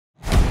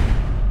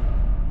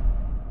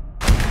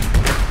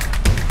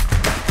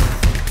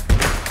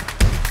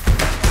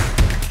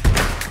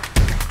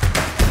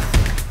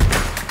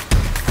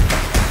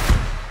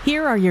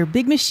Here are your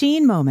Big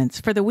Machine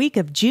moments for the week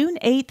of June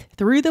 8th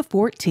through the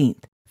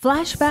 14th.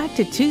 Flashback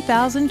to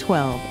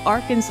 2012,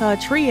 Arkansas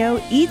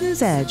trio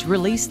Eden's Edge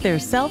released their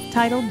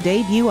self-titled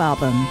debut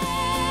album.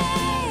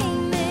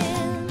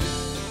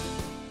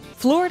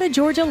 Florida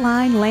Georgia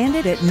Line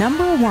landed at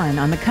number 1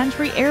 on the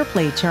country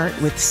airplay chart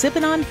with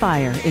Sippin' on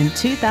Fire in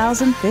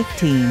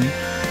 2015.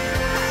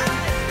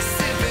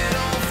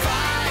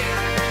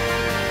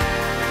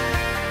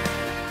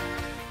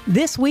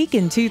 This week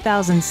in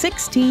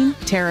 2016,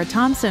 Tara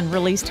Thompson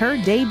released her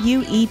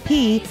debut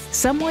EP,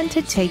 Someone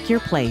to Take Your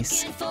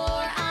Place.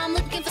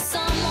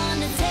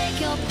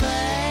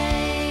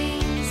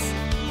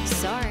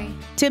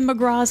 Tim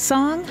McGraw's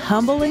song,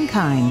 Humble and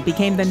Kind,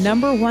 became the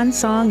number 1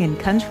 song in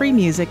country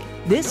music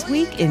this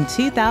week in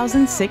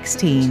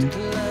 2016.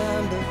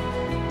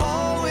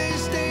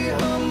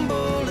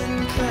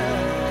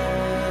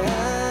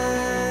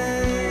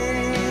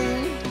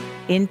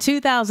 In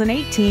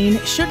 2018,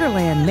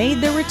 Sugarland made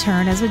their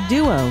return as a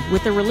duo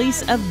with the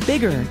release of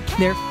Bigger,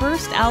 their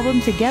first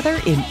album together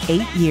in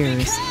 8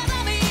 years.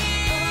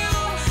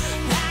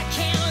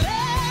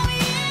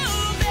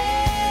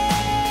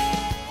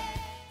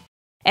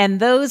 And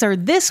those are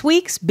this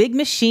week's Big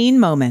Machine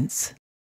moments.